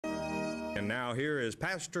And now here is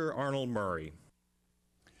Pastor Arnold Murray.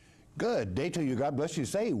 Good day to you. God bless you.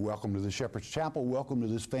 Say, welcome to the Shepherd's Chapel. Welcome to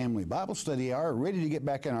this family Bible study hour. Ready to get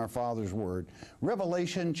back in our Father's Word.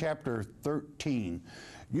 Revelation chapter 13.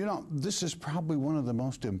 You know, this is probably one of the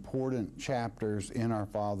most important chapters in our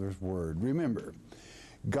Father's Word. Remember,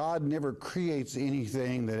 God never creates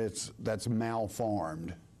anything that's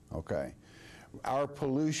malformed. Okay. Our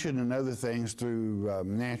pollution and other things through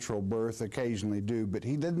natural birth occasionally do, but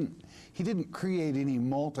He didn't create any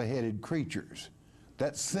multi-headed creatures.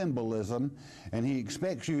 That's symbolism, and He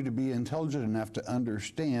expects you to be intelligent enough to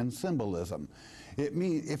understand symbolism. It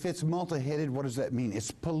means, if it's multi-headed, what does that mean?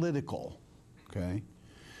 It's political, okay?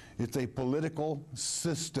 It's a political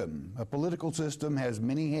system. A political system has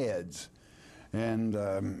many heads, and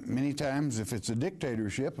many times, if it's a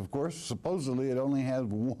dictatorship, of course, supposedly it only has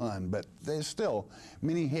one, but there's still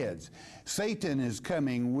many heads. Satan is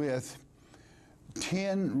coming with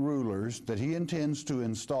 10 rulers that he intends to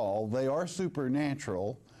install. They are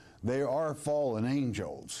supernatural. They are fallen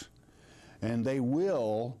angels. And they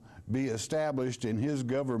will be established in his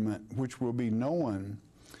government, which will be known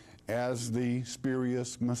as the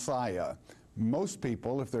spurious Messiah. Most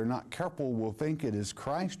people, if they're not careful, will think it is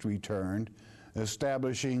Christ returned,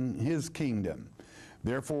 establishing his kingdom.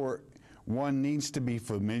 Therefore, one needs to be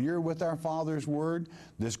familiar with our Father's Word,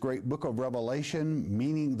 this great book of Revelation,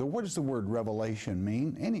 meaning, what does the word revelation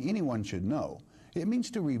mean? Anyone should know. It means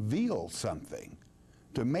to reveal something,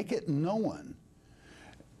 to make it known.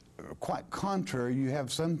 Quite contrary, you have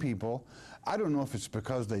some people, I don't know if it's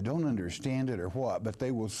because they don't understand it or what, but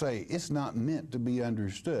they will say, it's not meant to be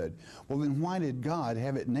understood. Well, then why did God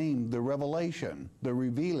have it named the revelation, the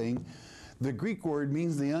revealing? The Greek word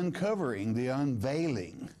means the uncovering, the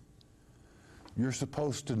unveiling. You're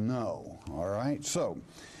supposed to know, all right? So,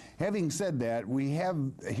 having said that, we have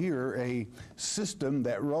here a system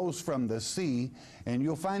that rose from the sea, and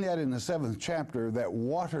you'll find out in the 7th chapter that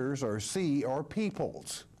waters or sea are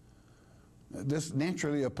peoples. This,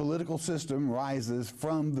 naturally, a political system rises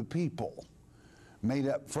from the people, made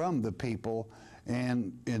up from the people,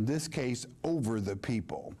 and in this case, over the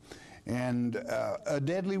people. And a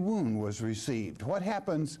deadly wound was received. What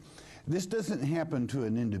happens? This doesn't happen to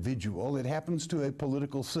an individual, it happens to a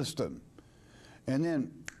political system. And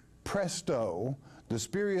then, presto, the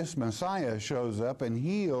spurious Messiah shows up and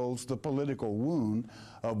heals the political wound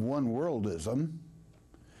of one-worldism,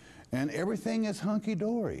 and everything is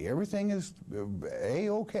hunky-dory. Everything is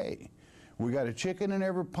A-okay. We got a chicken in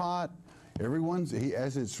every pot.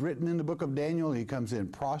 As it's written in the book of Daniel, he comes in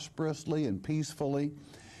prosperously and peacefully.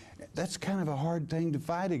 That's kind of a hard thing to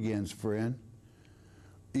fight against, friend.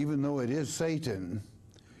 Even though it is Satan,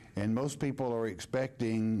 and most people are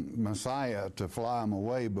expecting Messiah to fly them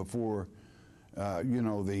away before,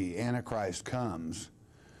 the Antichrist comes,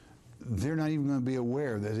 they're not even going to be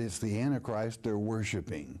aware that it's the Antichrist they're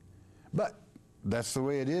worshiping. But that's the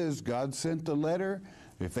way it is. God sent the letter.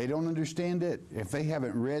 If they don't understand it, if they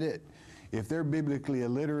haven't read it, if they're biblically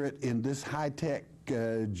illiterate in this high-tech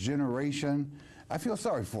generation, I feel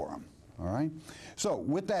sorry for them. All right? So,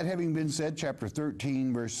 with that having been said, chapter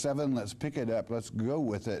 13, verse 7, let's pick it up. Let's go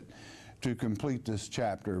with it to complete this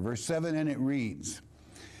chapter. Verse 7, and it reads,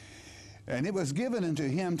 and it was given unto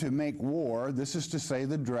him to make war, this is to say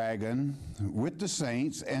the dragon, with the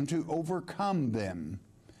saints, and to overcome them.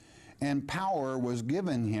 And power was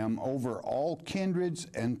given him over all kindreds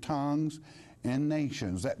and tongues and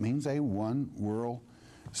nations. That means a one-world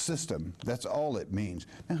system. That's all it means.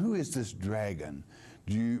 Now, who is this dragon?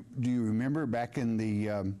 Do you remember back in the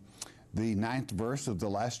 9th verse of the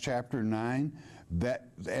last chapter 9,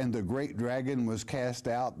 and the great dragon was cast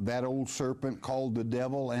out, that old serpent called the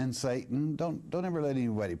devil and Satan? Don't ever let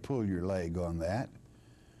anybody pull your leg on that.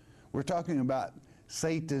 We're talking about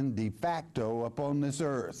Satan de facto upon this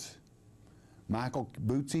earth. Michael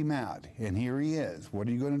boots him out, and here he is. What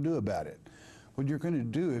are you going to do about it? What you're going to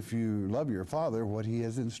do, if you love your Father, what He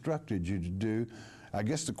has instructed you to do. I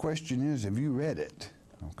guess the question is, have you read it?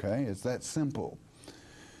 Okay, it's that simple.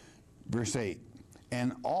 Verse 8,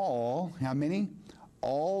 and all, how many?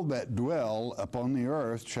 All that dwell upon the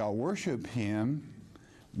earth shall worship him.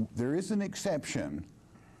 There is an exception.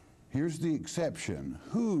 Here's the exception.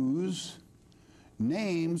 Whose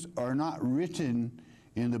names are not written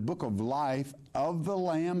in the book of life of the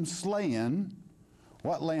Lamb slain.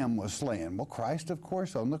 What lamb was slain? Well, Christ, of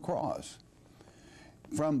course, on the cross.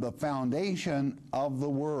 From the foundation of the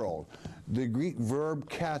world. The Greek verb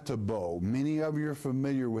katabo, many of you are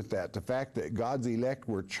familiar with that. The fact that God's elect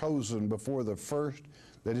were chosen before the first,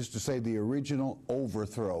 that is to say, the original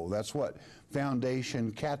overthrow. That's what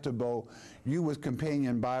foundation, katabo. You with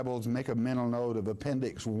companion Bibles, make a mental note of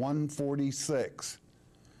Appendix 146.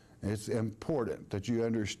 It's important that you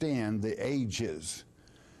understand the ages.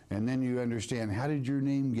 And then you understand, how did your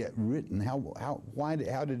name get written? How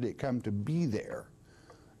did it come to be there?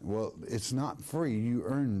 Well, it's not free. You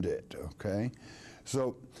earned it, okay?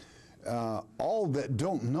 So all that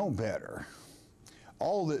don't know better,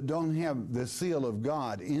 all that don't have the seal of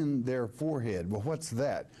God in their forehead, well, what's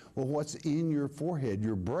that? Well, what's in your forehead?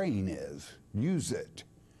 Your brain is. Use it.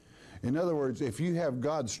 In other words, if you have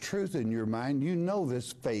God's truth in your mind, you know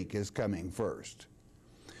this fake is coming first.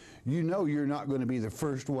 You know you're not going to be the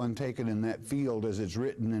first one taken in that field, as it's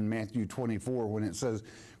written in Matthew 24 when it says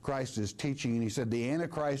Christ is teaching, and he said the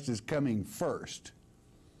Antichrist is coming first.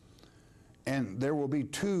 And there will be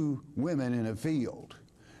two women in a field,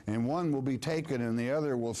 and one will be taken and the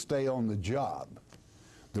other will stay on the job.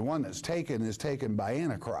 The one that's taken is taken by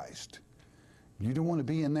Antichrist. You don't want to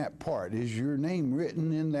be in that part. Is your name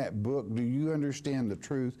written in that book? Do you understand the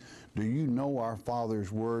truth? Do you know our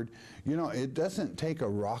Father's Word? You know, it doesn't take a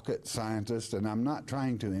rocket scientist, and I'm not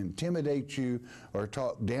trying to intimidate you or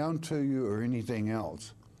talk down to you or anything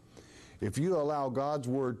else. If you allow God's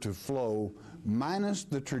Word to flow, minus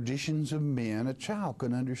the traditions of men, a child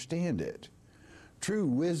can understand it. True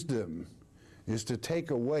wisdom is to take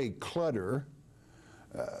away clutter,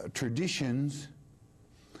 traditions,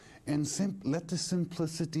 and let the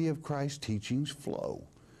simplicity of Christ's teachings flow.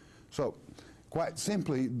 So, quite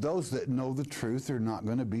simply, those that know the truth are not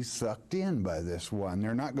going to be sucked in by this one.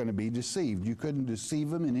 They're not going to be deceived. You couldn't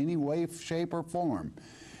deceive them in any way, shape, or form.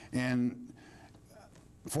 And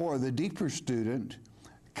for the deeper student,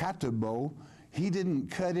 Katabo, he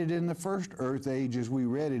didn't cut it in the first earth age, as we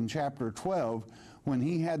read in chapter 12, when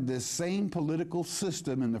he had this same political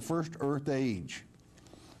system in the first earth age.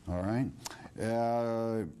 All right?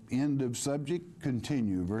 End of subject,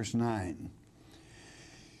 continue, verse 9.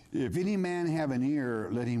 If any man have an ear,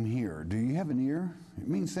 let him hear. Do you have an ear? It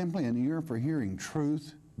means simply an ear for hearing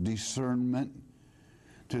truth, discernment,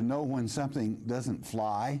 to know when something doesn't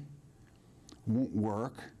fly, won't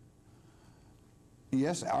work.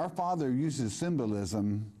 Yes, our Father uses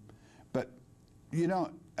symbolism, but, you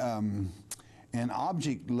know, an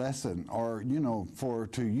object lesson, or, you know,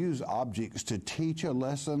 to use objects to teach a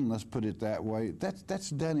lesson, let's put it that way, that's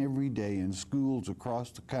done every day in schools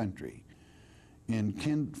across the country,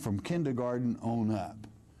 from kindergarten on up.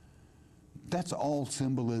 That's all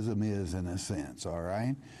symbolism is, in a sense, all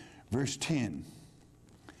right? Verse 10,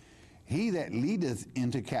 he that leadeth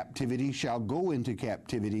into captivity shall go into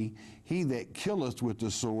captivity. He that killeth with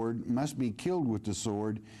the sword must be killed with the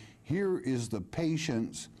sword. Here is the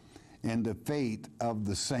patience and the faith of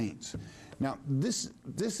the saints. Now, this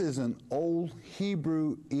is an old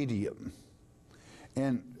Hebrew idiom,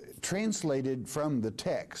 and translated from the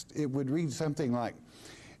text, it would read something like,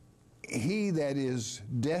 he that is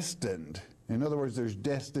destined, in other words, there's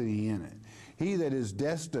destiny in it. He that is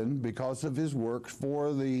destined because of his works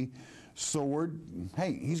for the sword,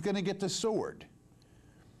 hey, he's going to get the sword.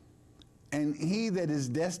 And he that is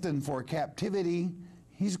destined for captivity,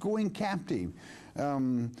 he's going captive.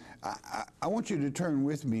 I want you to turn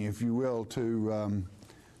with me, if you will, to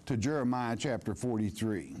Jeremiah chapter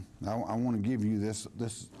 43. I want to give you this.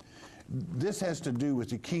 This has to do with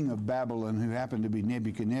the king of Babylon, who happened to be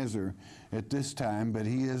Nebuchadnezzar at this time, but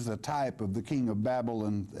he is a type of the king of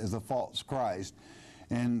Babylon as a false Christ.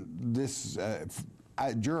 And this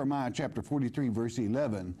Jeremiah chapter 43, verse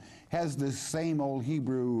 11, has this same old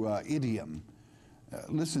Hebrew idiom.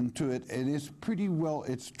 Listen to it, and it's pretty well,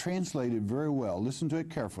 it's translated very well. Listen to it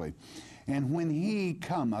carefully. And when he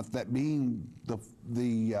cometh, that being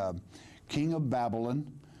the king of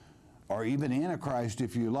Babylon, or even Antichrist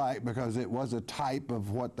if you like, because it was a type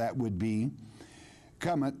of what that would be,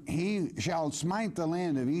 cometh, he shall smite the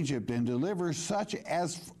land of Egypt and deliver such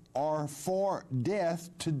as are for death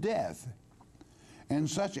to death, and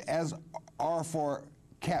such as are for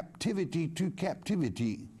captivity to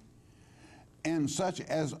captivity, and such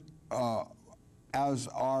as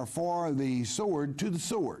are for the sword to the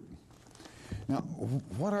sword. Now,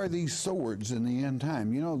 what are these swords in the end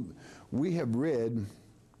time? You know, we have read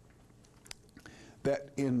that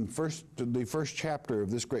in the first chapter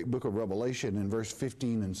of this great book of Revelation, in verse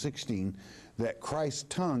 15 and 16, that Christ's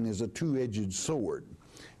tongue is a two-edged sword.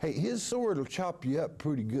 Hey, his sword will chop you up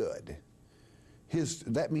pretty good.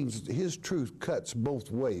 That means his truth cuts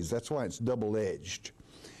both ways. That's why it's double-edged.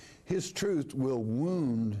 His truth will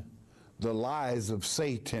wound the lies of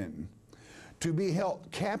Satan, To be held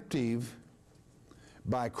captive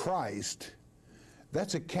by Christ,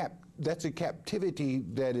 that's a captivity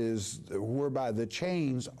that is whereby the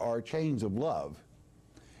chains are chains of love.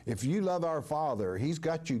 If you love our Father, He's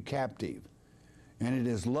got you captive. And it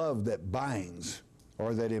is love that binds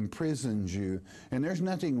or that imprisons you. And there's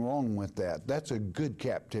nothing wrong with that. That's a good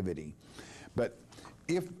captivity. But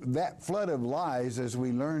if that flood of lies, as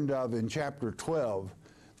we learned of in chapter 12,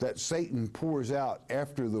 that Satan pours out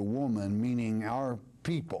after the woman, meaning our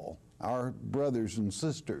people, our brothers and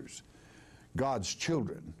sisters, God's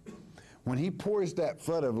children, when he pours that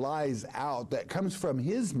flood of lies out that comes from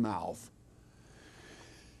his mouth,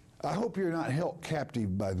 I hope you're not held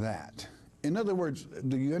captive by that. In other words,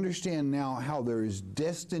 do you understand now how there is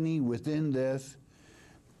destiny within this?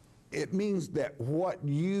 It means that what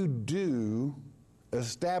you do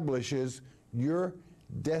establishes your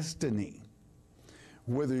destiny.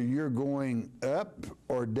 Whether you're going up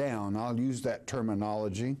or down, I'll use that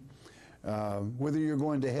terminology, whether you're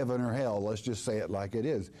going to heaven or hell, let's just say it like it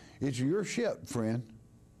is. It's your ship, friend.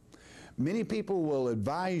 Many people will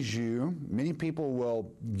advise you, many people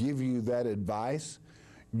will give you that advice.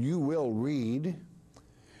 You will read,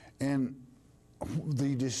 and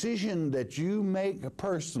the decision that you make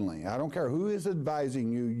personally, I don't care who is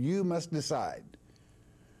advising you, you must decide,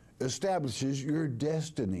 establishes your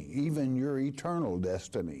destiny, even your eternal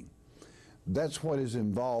destiny. That's what is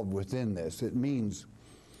involved within this. It means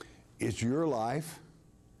it's your life.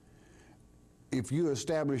 If you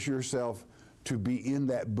establish yourself to be in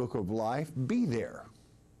that book of life, be there.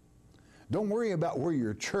 Don't worry about where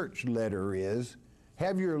your church letter is.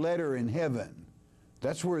 Have your letter in heaven.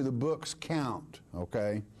 That's where the books count,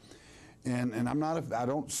 okay? And I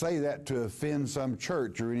don't say that to offend some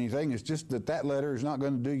church or anything. It's just that letter is not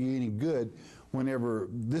going to do you any good whenever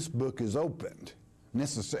this book is opened.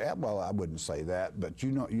 Well, I wouldn't say that, but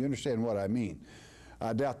you understand what I mean.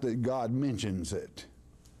 I doubt that God mentions it.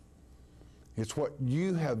 It's what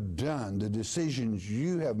you have done, the decisions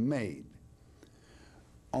you have made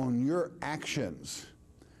on your actions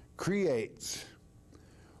creates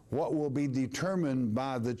what will be determined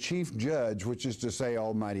by the chief judge, which is to say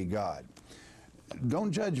Almighty God.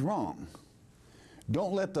 Don't judge wrong.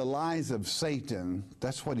 Don't let the lies of Satan,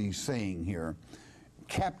 that's what he's saying here,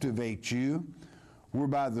 captivate you,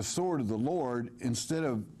 whereby the sword of the Lord, instead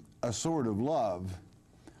of a sword of love,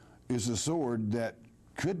 is a sword that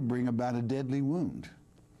could bring about a deadly wound.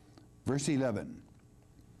 Verse 11,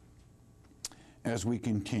 as we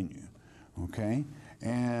continue, okay?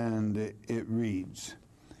 And it reads,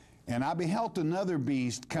 "And I beheld another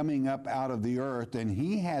beast coming up out of the earth, and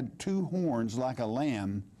he had two horns like a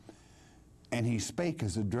lamb, and he spake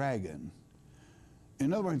as a dragon."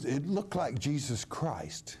 In other words, it looked like Jesus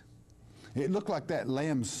Christ. It looked like that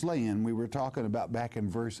lamb slain we were talking about back in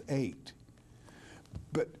verse 8.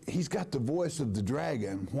 But he's got the voice of the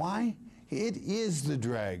dragon. Why? It is the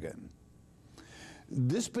dragon.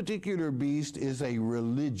 This particular beast is a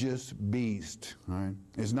religious beast. All right?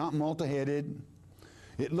 It's not multi-headed.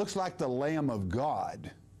 It looks like the Lamb of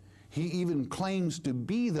God. He even claims to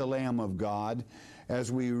be the Lamb of God,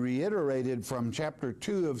 as we reiterated from chapter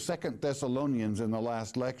 2 of 2 Thessalonians in the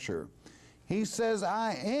last lecture. He says,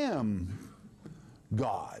 "I am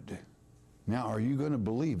God." Now, are you going to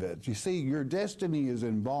believe it? You see, your destiny is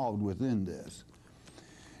involved within this.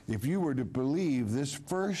 If you were to believe this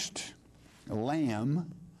first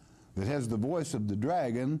lamb that has the voice of the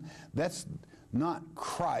dragon, that's not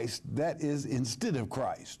Christ, that is instead of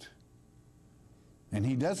Christ. And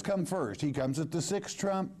he does come first. He comes at the sixth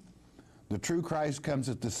trump. The true Christ comes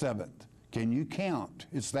at the seventh. Can you count?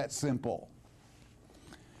 It's that simple.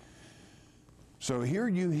 So here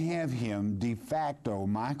you have him de facto.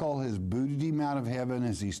 Michael has booted him out of heaven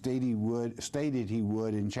as he stated he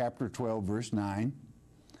would in chapter 12, verse 9.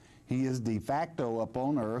 He is de facto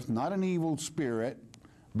upon earth, not an evil spirit,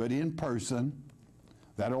 but in person.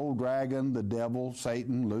 That old dragon, the devil,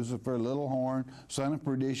 Satan, Lucifer, little horn, son of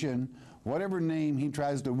perdition, whatever name he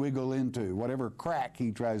tries to wiggle into, whatever crack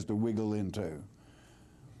he tries to wiggle into,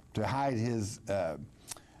 to hide his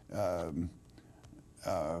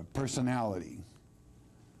personality,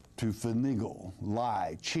 to finagle,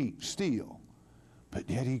 lie, cheat, steal. But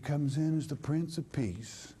yet he comes in as the Prince of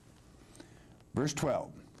Peace. Verse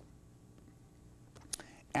 12.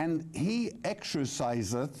 "And he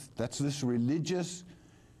exerciseth," that's this religious,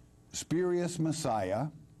 spurious Messiah,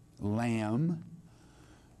 Lamb,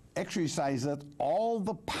 "exerciseth all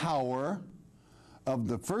the power of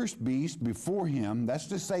the first beast before him," that's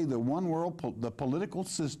to say the one world, the political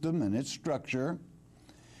system and its structure,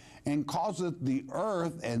 "and causeth the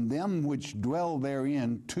earth and them which dwell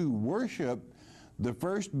therein to worship the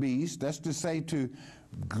first beast, that's to say to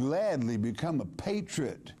gladly become a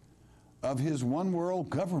patriot of his one world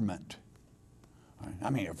government. I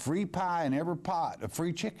mean, a free pie in every pot, a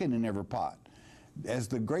free chicken in every pot. As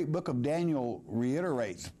the great book of Daniel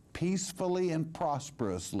reiterates, peacefully and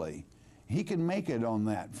prosperously. He can make it on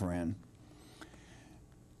that, friend.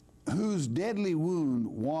 Whose deadly wound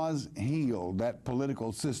was healed, that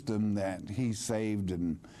political system that he saved.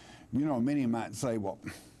 And, you know, many might say, well,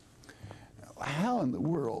 how in the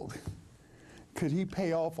world could he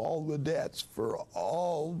pay off all the debts for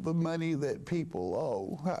all the money that people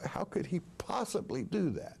owe? How could he possibly do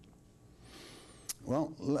that?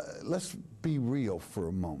 Well, let's be real for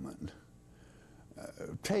a moment.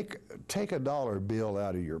 Take a dollar bill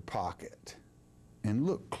out of your pocket and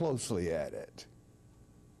look closely at it.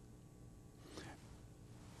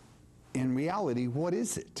 In reality, what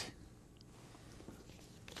is it?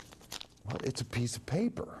 Well, it's a piece of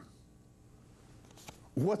paper.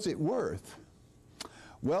 What's it worth?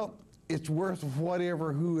 Well, it's worth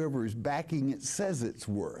whatever whoever is backing it says it's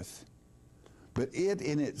worth. But it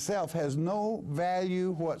in itself has no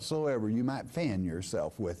value whatsoever. You might fan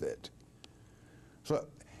yourself with it. So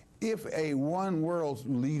if a one world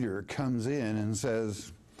leader comes in and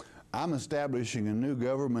says, I'm establishing a new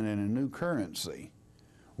government and a new currency,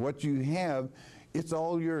 what you have, it's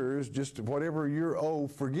all yours, just whatever you're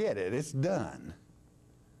owed, forget it, it's done.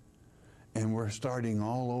 And we're starting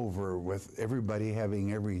all over with everybody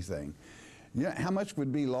having everything. You know, how much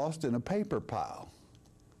would be lost in a paper pile?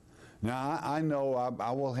 Now, I know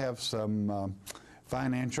I will have some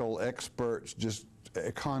financial experts, just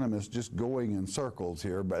economists, just going in circles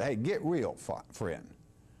here, but hey, get real, friend,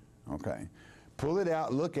 okay? Pull it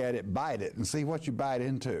out, look at it, bite it, and see what you bite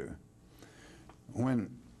into. When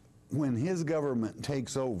his government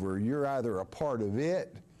takes over, you're either a part of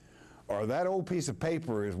it, or that old piece of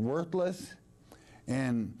paper is worthless,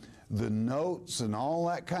 and the notes and all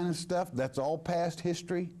that kind of stuff, that's all past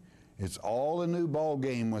history. It's all a new ball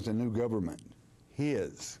game with a new government.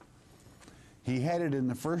 His. He had it in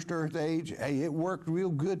the first earth age. Hey, it worked real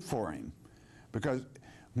good for him. Because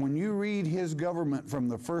when you read his government from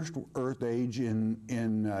the first earth age in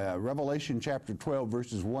Revelation chapter 12,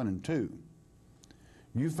 verses 1 and 2,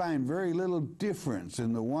 you find very little difference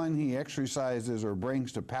in the one he exercises or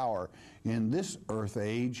brings to power in this earth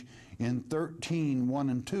age in 13, 1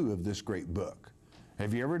 and 2 of this great book.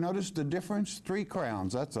 Have you ever noticed the difference? 3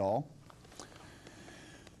 crowns, that's all.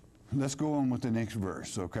 Let's go on with the next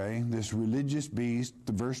verse, okay? This religious beast,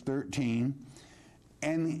 verse 13.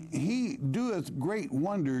 And he doeth great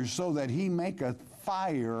wonders, so that he maketh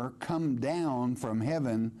fire come down from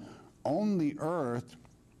heaven on the earth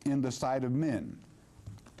in the sight of men.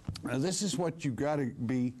 Now, this is what you've got to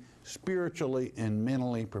be spiritually and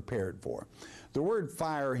mentally prepared for. The word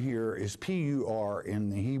fire here is P-U-R in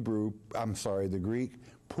the Greek,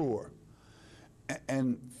 pur.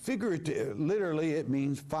 And literally it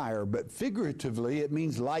means fire, but figuratively it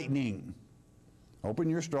means lightning. Open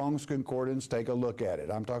your Strong's Concordance, take a look at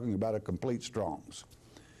it. I'm talking about a complete Strong's.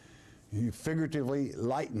 Figuratively,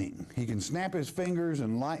 lightning. He can snap his fingers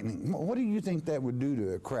and lightning. What do you think that would do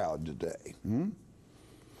to a crowd today?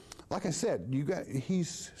 Like I said,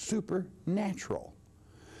 he's supernatural.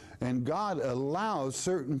 And God allows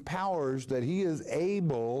certain powers that he is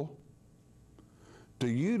able to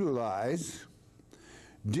utilize.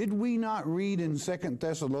 Did we not read in 2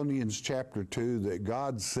 Thessalonians chapter 2 that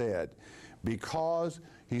God said, because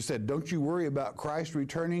he said, don't you worry about Christ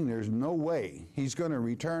returning, there's no way he's going to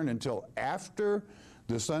return until after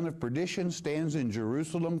the son of perdition stands in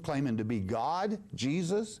Jerusalem claiming to be God,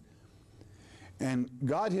 Jesus? And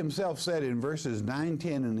God himself said in verses 9,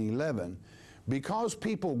 10, and 11, because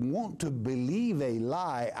people want to believe a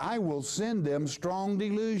lie, I will send them strong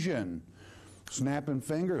delusion. Snapping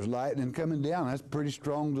fingers, lightning coming down, that's pretty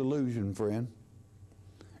strong delusion, friend.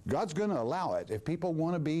 God's going to allow it. If people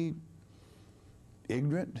want to be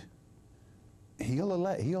ignorant, he'll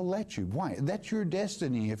let you. Why? That's your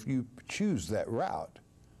destiny if you choose that route.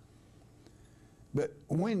 But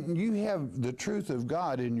when you have the truth of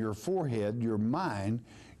God in your forehead, your mind,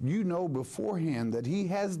 you know beforehand that he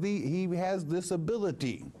has this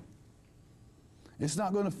ability. It's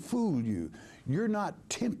not going to fool you. You're not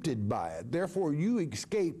tempted by it. Therefore, you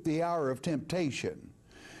escape the hour of temptation.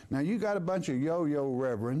 Now, you got a bunch of yo-yo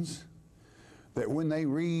reverends that when they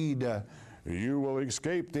read, you will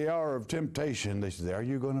escape the hour of temptation, they say, are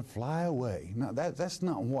you going to fly away? No, that's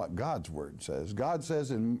not what God's word says. God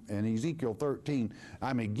says in Ezekiel 13,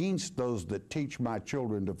 I'm against those that teach my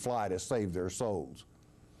children to fly to save their souls.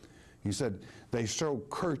 He said, they sew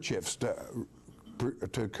kerchiefs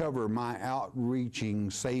to cover my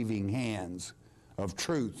outreaching, saving hands of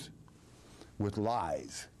truth with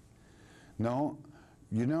lies. No,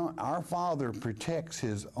 you know, our Father protects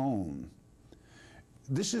his own.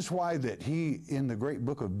 This is why that he, in the great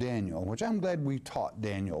book of Daniel, which I'm glad we taught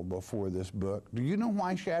Daniel before this book, do you know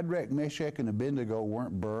why Shadrach, Meshach, and Abednego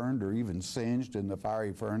weren't burned or even singed in the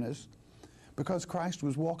fiery furnace? Because Christ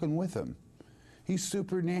was walking with them. He's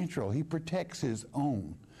supernatural. He protects his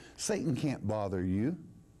own. Satan can't bother you.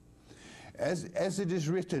 As it is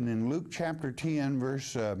written in Luke chapter 10,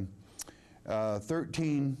 verse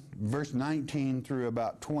 13, verse 19 through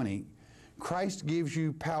about 20, Christ gives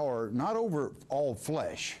you power not over all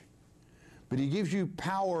flesh, but he gives you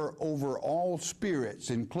power over all spirits,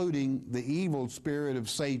 including the evil spirit of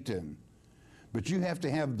Satan. But you have to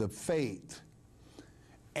have the faith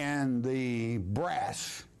and the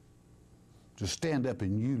brass to stand up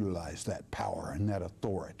and utilize that power and that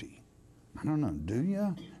authority. I don't know, do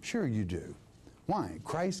you? Sure you do. Why?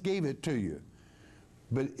 Christ gave it to you.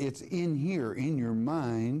 But it's in here, in your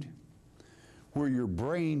mind, where your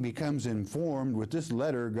brain becomes informed with this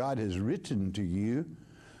letter God has written to you,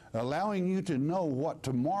 allowing you to know what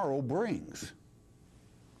tomorrow brings.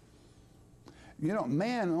 You know,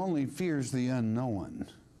 man only fears the unknown.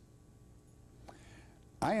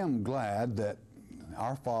 I am glad that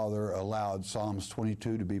our Father allowed Psalms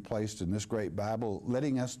 22 to be placed in this great Bible,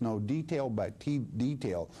 letting us know detail by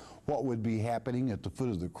detail what would be happening at the foot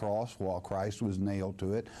of the cross while Christ was nailed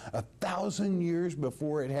to it, 1,000 years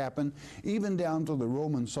before it happened, even down to the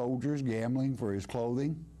Roman soldiers gambling for his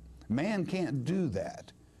clothing. Man can't do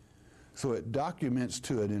that. So it documents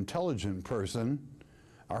to an intelligent person,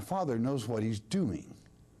 our Father knows what he's doing.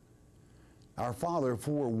 Our Father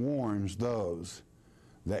forewarns those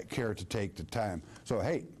that care to take the time. So,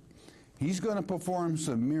 hey, he's going to perform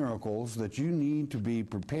some miracles that you need to be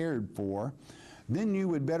prepared for. Then you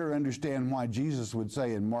would better understand why Jesus would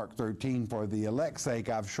say in Mark 13, for the elect's sake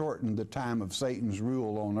I've shortened the time of Satan's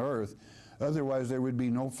rule on earth. Otherwise there would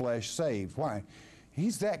be no flesh saved. Why?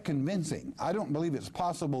 He's that convincing. I don't believe it's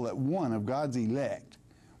possible that one of God's elect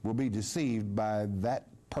will be deceived by that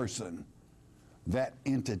person, that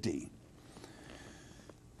entity.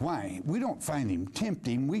 Why? We don't find him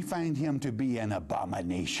tempting. We find him to be an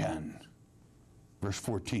abomination. Verse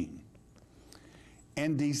 14.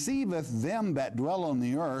 And deceiveth them that dwell on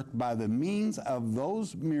the earth by the means of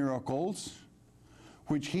those miracles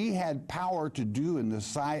which he had power to do in the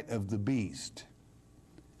sight of the beast,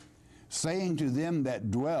 saying to them that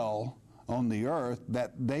dwell on the earth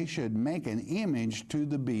that they should make an image to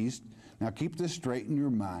the beast. Now keep this straight in your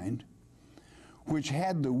mind. Which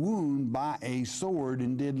had the wound by a sword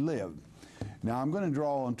and did live. Now I'm going to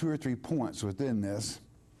draw on 2 or 3 points within this.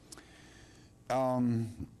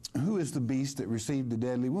 Who is the beast that received the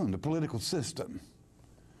deadly wound? The political system.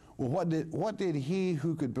 Well, what did he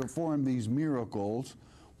who could perform these miracles,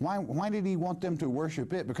 why did he want them to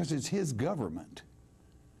worship it? Because it's his government.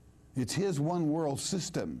 It's his one world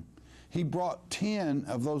system. He brought 10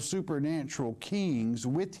 of those supernatural kings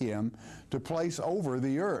with him to place over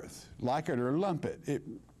the earth. Like it or lump it.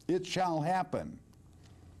 It shall happen.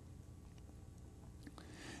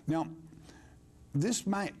 Now, this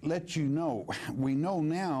might let you know, we know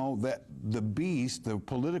now that the beast, the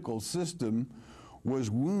political system, was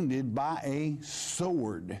wounded by a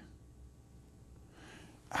sword.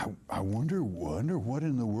 I wonder what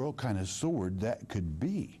in the world kind of sword that could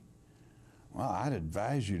be. Well, I'd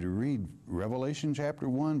advise you to read Revelation chapter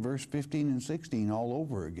 1, verse 15 and 16 all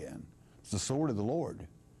over again. It's the sword of the Lord.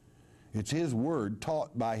 It's his word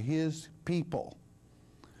taught by his people.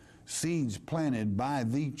 Seeds planted by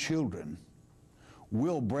the children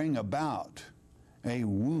will bring about a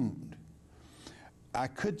wound. I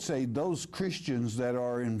could say those Christians that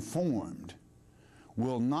are informed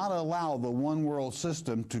will not allow the one world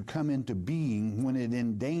system to come into being when it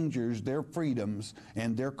endangers their freedoms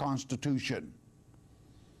and their constitution.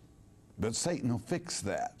 But Satan will fix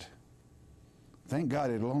that. Thank God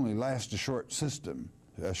it'll only last a short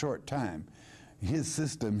time. His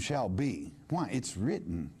system shall be. Why? It's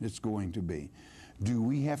written it's going to be. Do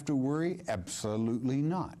we have to worry? Absolutely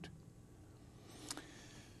not.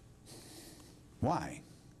 Why?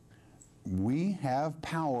 We have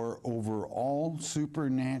power over all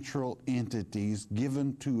supernatural entities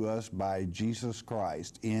given to us by Jesus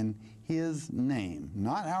Christ in his name,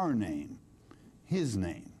 not our name, his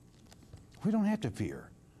name. We don't have to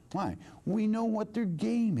fear. Why? We know what their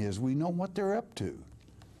game is. We know what they're up to.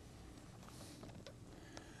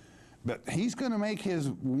 But he's going to make his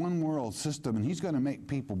one world system, and he's going to make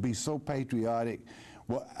people be so patriotic.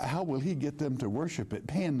 Well, how will he get them to worship it?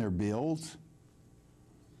 Paying their bills.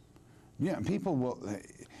 Yeah, people will.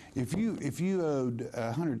 If you owed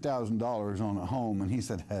 $100,000 on a home and he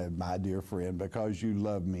said, hey, my dear friend, because you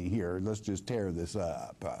love me here, let's just tear this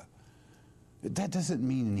up. That doesn't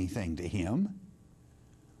mean anything to him.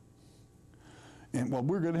 And well,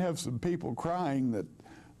 we're going to have some people crying that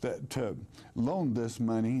loaned this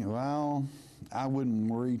money. Well, I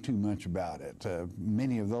wouldn't worry too much about it.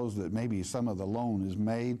 Many of those that maybe some of the loan is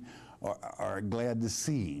made are glad to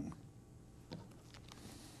see him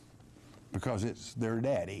because it's their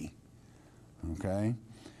daddy. Okay?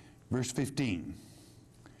 Verse 15.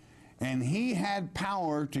 And he had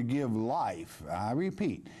power to give life. I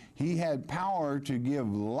repeat, he had power to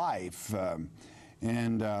give life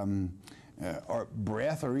or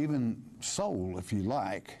breath or even soul, if you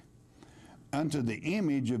like, unto the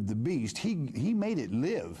image of the beast. He made it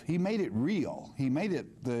live. He made it real. He made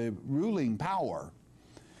it the ruling power.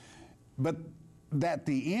 But that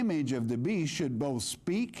the image of the beast should both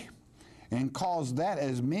speak and cause that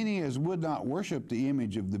as many as would not worship the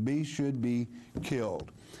image of the beast should be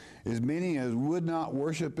killed. As many as would not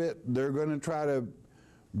worship it, they're going to try to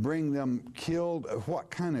bring them killed. What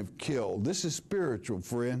kind of killed? This is spiritual,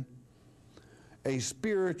 friend. A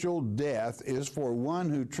spiritual death is for one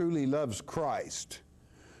who truly loves Christ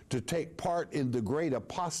to take part in the great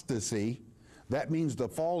apostasy. That means the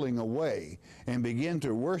falling away, and begin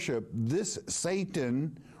to worship this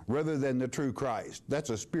Satan rather than the true Christ. That's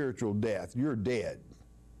a spiritual death. You're dead.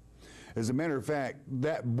 As a matter of fact,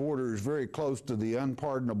 that borders very close to the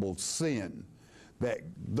unpardonable sin that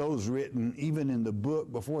those written even in the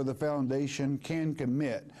book before the foundation can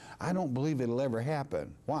commit. I don't believe it'll ever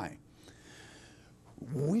happen. Why?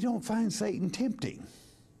 We don't find Satan tempting.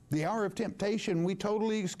 The hour of temptation we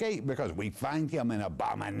totally escape because we find him an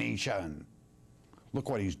abomination. Look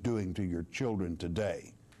what he's doing to your children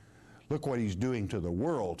today. Look what he's doing to the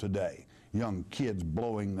world today. Young kids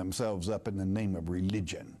blowing themselves up in the name of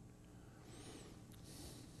religion.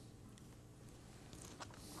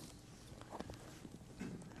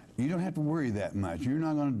 You don't have to worry that much. You're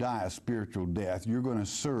not going to die a spiritual death. You're going to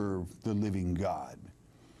serve the living God.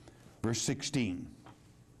 Verse 16.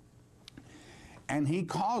 And he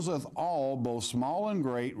causeth all, both small and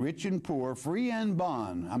great, rich and poor, free and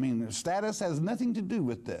bond. I mean, status has nothing to do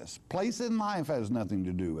with this. Place in life has nothing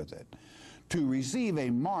to do with it. To receive a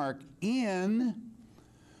mark in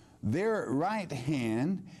their right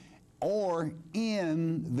hand or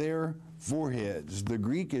in their foreheads. The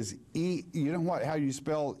Greek is E. You know what? How you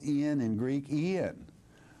spell in Greek? E-N.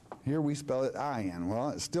 Here we spell it I-N. Well,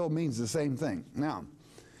 it still means the same thing. Now,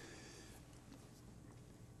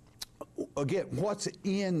 again, what's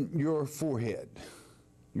in your forehead?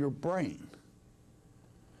 Your brain.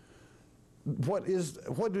 What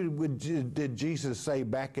did Jesus say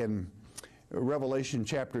back in Revelation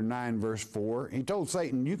chapter 9, verse 4? He told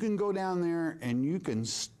Satan, you can go down there and you can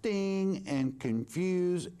sting and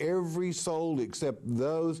confuse every soul except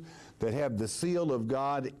those that have the seal of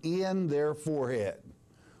God in their forehead.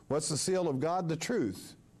 What's the seal of God? The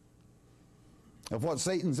truth of what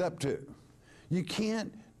Satan's up to. You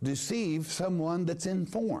can't deceive someone that's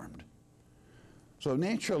informed. So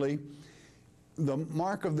naturally, the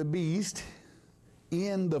mark of the beast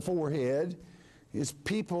in the forehead is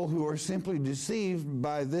people who are simply deceived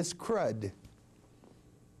by this crud.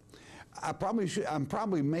 I'm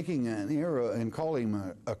probably making an error in calling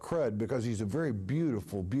him a crud because he's a very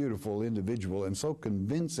beautiful, beautiful individual and so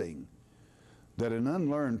convincing that an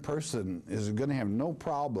unlearned person is going to have no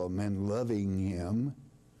problem in loving him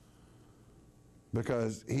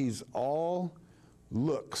because he's all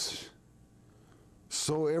looks,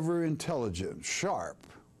 so ever intelligent, sharp,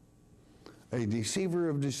 a deceiver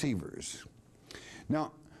of deceivers.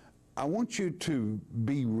 Now, I want you to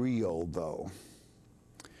be real, though.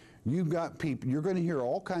 You've got people, you're going to hear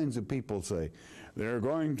all kinds of people say, they're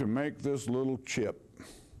going to make this little chip,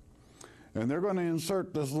 and they're going to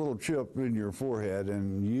insert this little chip in your forehead,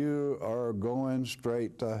 and you are going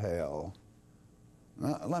straight to hell.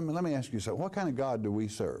 Now, let me ask you something. What kind of God do we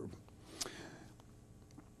serve?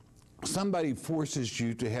 Somebody forces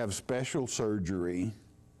you to have special surgery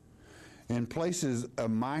and places a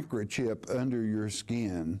microchip under your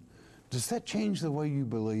skin. Does that change the way you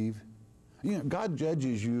believe? You know, God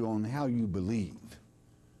judges you on how you believe,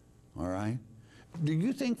 all right? Do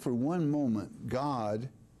you think for one moment God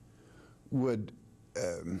would,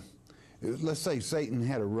 let's say Satan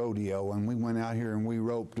had a rodeo and we went out here and we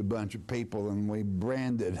roped a bunch of people and we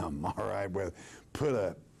branded them, all right, put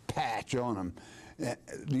a patch on them.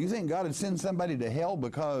 Do you think God would send somebody to hell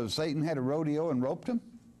because Satan had a rodeo and roped them?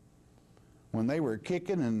 When they were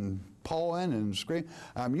kicking and pawing and screaming.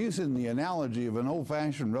 I'm using the analogy of an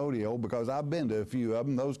old-fashioned rodeo because I've been to a few of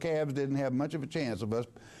them. Those calves didn't have much of a chance of us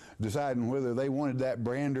deciding whether they wanted that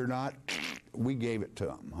brand or not, we gave it to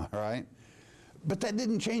them, all right? But that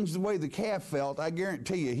didn't change the way the calf felt. I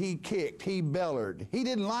guarantee you, he kicked, he bellowed. He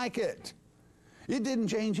didn't like it. It didn't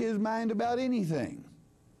change his mind about anything.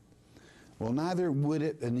 Well, neither would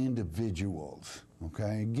it an individual's,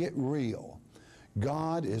 okay? Get real.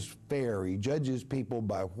 God is fair. He judges people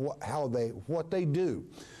by what they do.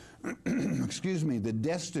 Excuse me, the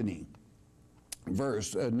destiny,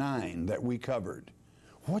 verse 9 that we covered.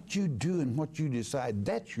 What you do and what you decide,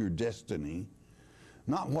 that's your destiny,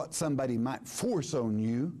 not what somebody might force on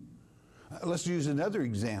you. Let's use another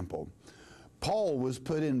example. Paul was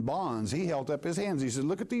put in bonds. He held up his hands. He said,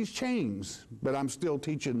 look at these chains, but I'm still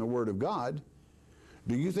teaching the Word of God.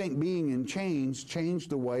 Do you think being in chains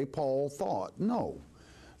changed the way Paul thought? No.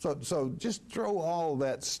 So just throw all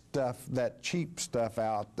that stuff, that cheap stuff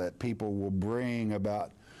out that people will bring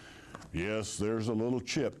about, yes, there's a little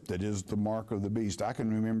chip that is the mark of the beast. I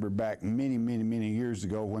can remember back many years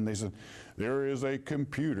ago when they said, there is a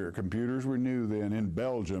computer. Computers were new then in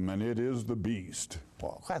Belgium, and it is the beast.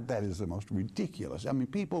 Well, that is the most ridiculous. I mean,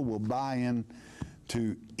 people will buy in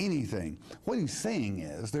to anything. What he's saying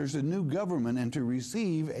is there's a new government, and to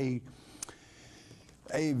receive a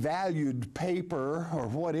valued paper or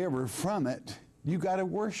whatever from it, you got to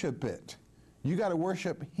worship it. You got to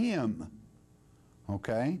worship him,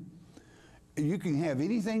 okay? You can have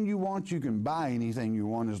anything you want, you can buy anything you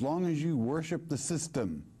want, as long as you worship the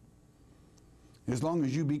system, as long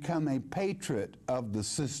as you become a patriot of the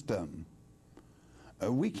system.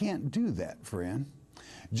 We can't do that, friend.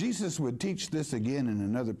 Jesus would teach this again in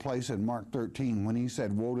another place in Mark 13 when he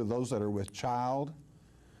said, woe to those that are with child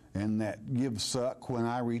and that give suck when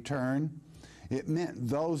I return. It meant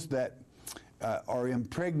those that are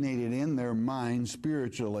impregnated in their mind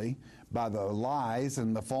spiritually by the lies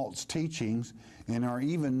and the false teachings and are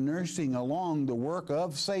even nursing along the work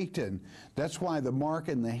of Satan. That's why the mark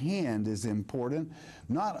in the hand is important.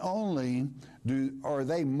 Not only are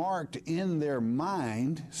they marked in their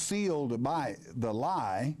mind, sealed by the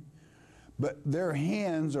lie, but their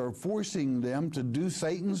hands are forcing them to do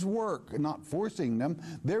Satan's work. Not forcing them,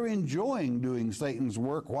 they're enjoying doing Satan's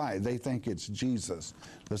work. Why? They think it's Jesus.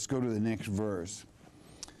 Let's go to the next verse.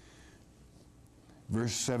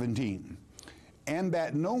 Verse 17. And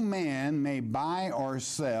that no man may buy or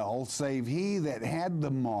sell save he that had the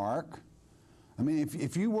mark. I mean,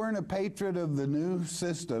 if you weren't a patriot of the new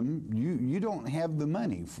system, you don't have the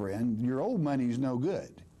money, friend. Your old money's no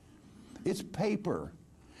good. It's paper.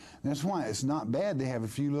 That's why it's not bad to have a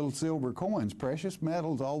few little silver coins. Precious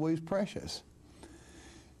metal's always precious.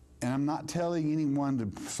 And I'm not telling anyone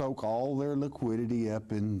to soak all their liquidity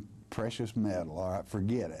up in precious metal. All right,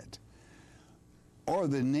 forget it. Or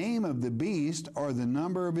the name of the beast, or the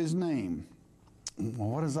number of his name. Well,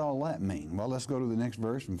 what does all that mean? Well, let's go to the next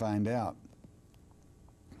verse and find out.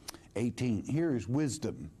 18. Here is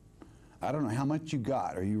wisdom. I don't know how much you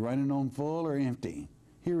got. Are you running on full or empty?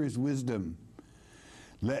 Here is wisdom.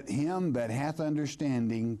 Let him that hath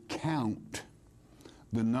understanding count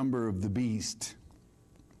the number of the beast,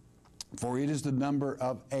 for it is the number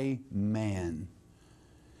of a man,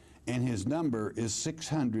 and his number is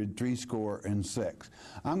 666.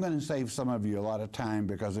 I'm going to save some of you a lot of time,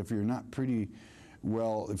 because if you're not pretty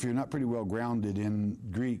well grounded in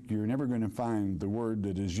Greek, you're never going to find the word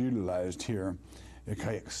that is utilized here,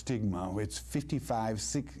 stigma. It's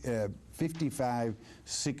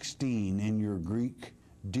 5516 in your Greek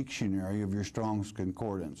dictionary of your Strong's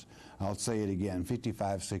Concordance. I'll say it again,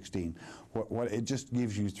 5516. It just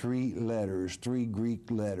gives you three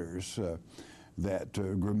Greek letters that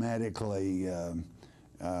grammatically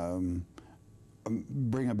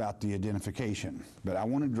bring about the identification. But I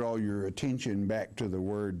want to draw your attention back to the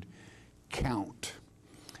word count.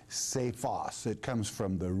 Sephos. It comes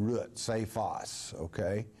from the root, sephos,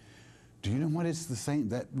 okay? Do you know what it's the same,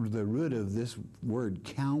 that the root of this word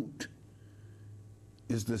count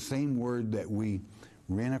is the same word that we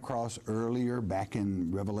ran across earlier back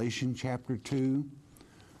in Revelation chapter 2,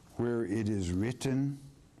 where it is written,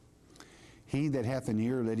 he that hath an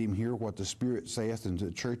ear, let him hear what the Spirit saith unto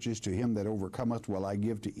the churches. To him that overcometh will I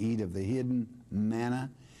give to eat of the hidden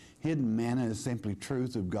manna. Hidden manna is simply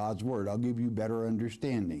truth of God's Word. I'll give you better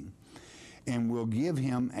understanding. And will give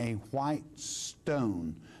him a white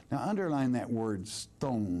stone. Now underline that word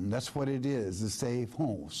stone. That's what it is, the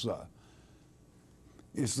sephos.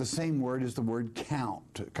 It's the same word as the word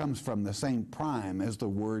count. It comes from the same prime as the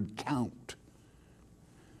word count.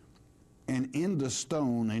 and in the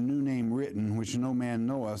stone a new name written, which no man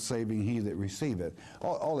knoweth, saving he that receiveth.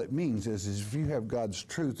 All it means is if you have God's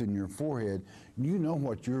truth in your forehead, you know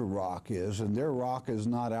what your rock is, and their rock is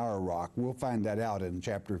not our rock. We'll find that out in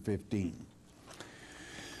chapter 15.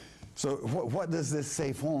 So what does this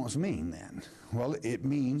séphons mean then? Well, it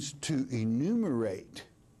means to enumerate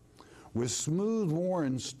with smooth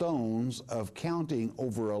worn stones of counting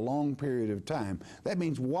over a long period of time. That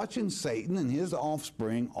means watching Satan and his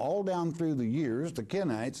offspring all down through the years, the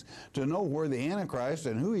Kenites, to know where the Antichrist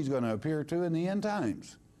and who he's going to appear to in the end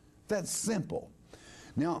times. That's simple.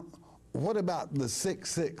 Now, what about the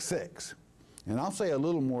 666? And I'll say a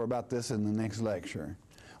little more about this in the next lecture.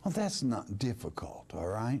 Well, that's not difficult, all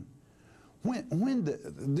right?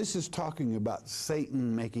 This is talking about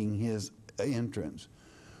Satan making his entrance.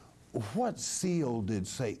 What seal did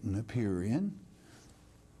Satan appear in?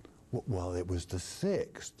 Well, it was the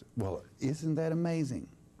sixth. Well, isn't that amazing?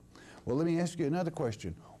 Well, let me ask you another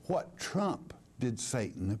question. What trump did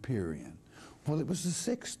Satan appear in? Well, it was the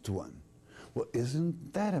sixth one. Well,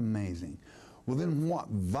 isn't that amazing? Well, then what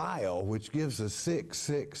vial, which gives us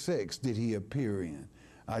 666, did he appear in?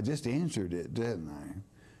 I just answered it, didn't I?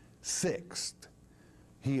 Sixth.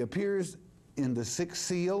 He appears in the sixth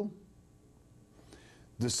seal,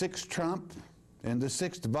 the sixth trump, and the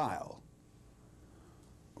sixth vial.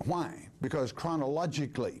 Why? Because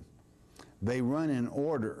chronologically, they run in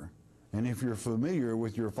order. And if you're familiar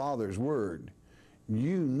with your Father's Word,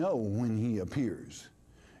 you know when he appears.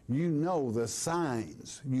 You know the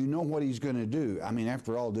signs. You know what he's going to do. I mean,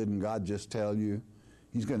 after all, didn't God just tell you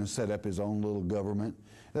he's going to set up his own little government?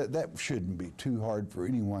 That shouldn't be too hard for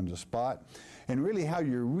anyone to spot. And really how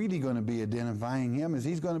you're really going to be identifying him is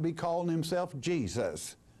he's going to be calling himself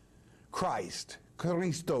Jesus, Christ,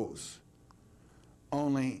 Christos.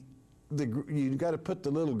 Only you've got to put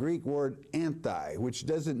the little Greek word anti, which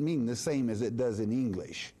doesn't mean the same as it does in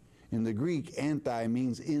English. In the Greek, anti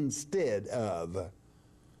means instead of.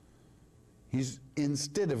 He's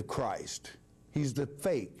instead of Christ. He's the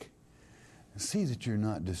fake. See that you're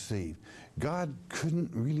not deceived. God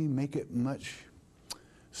couldn't really make it much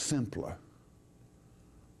simpler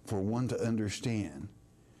for one to understand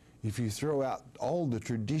if you throw out all the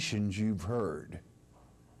traditions you've heard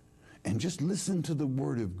and just listen to the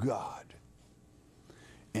Word of God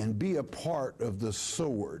and be a part of the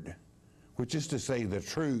sword, which is to say the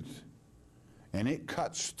truth, and it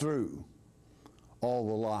cuts through all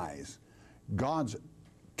the lies. God's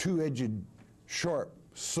two-edged, sharp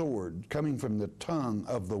sword coming from the tongue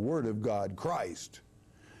of the Word of God, Christ,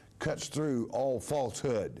 cuts through all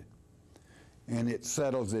falsehood, and it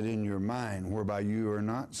settles it in your mind, whereby you are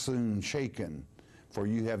not soon shaken, for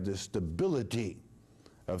you have the stability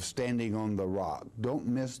of standing on the rock. Don't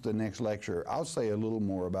miss the next lecture. I'll say a little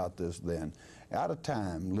more about this then. Out of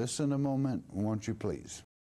time, listen a moment, won't you please?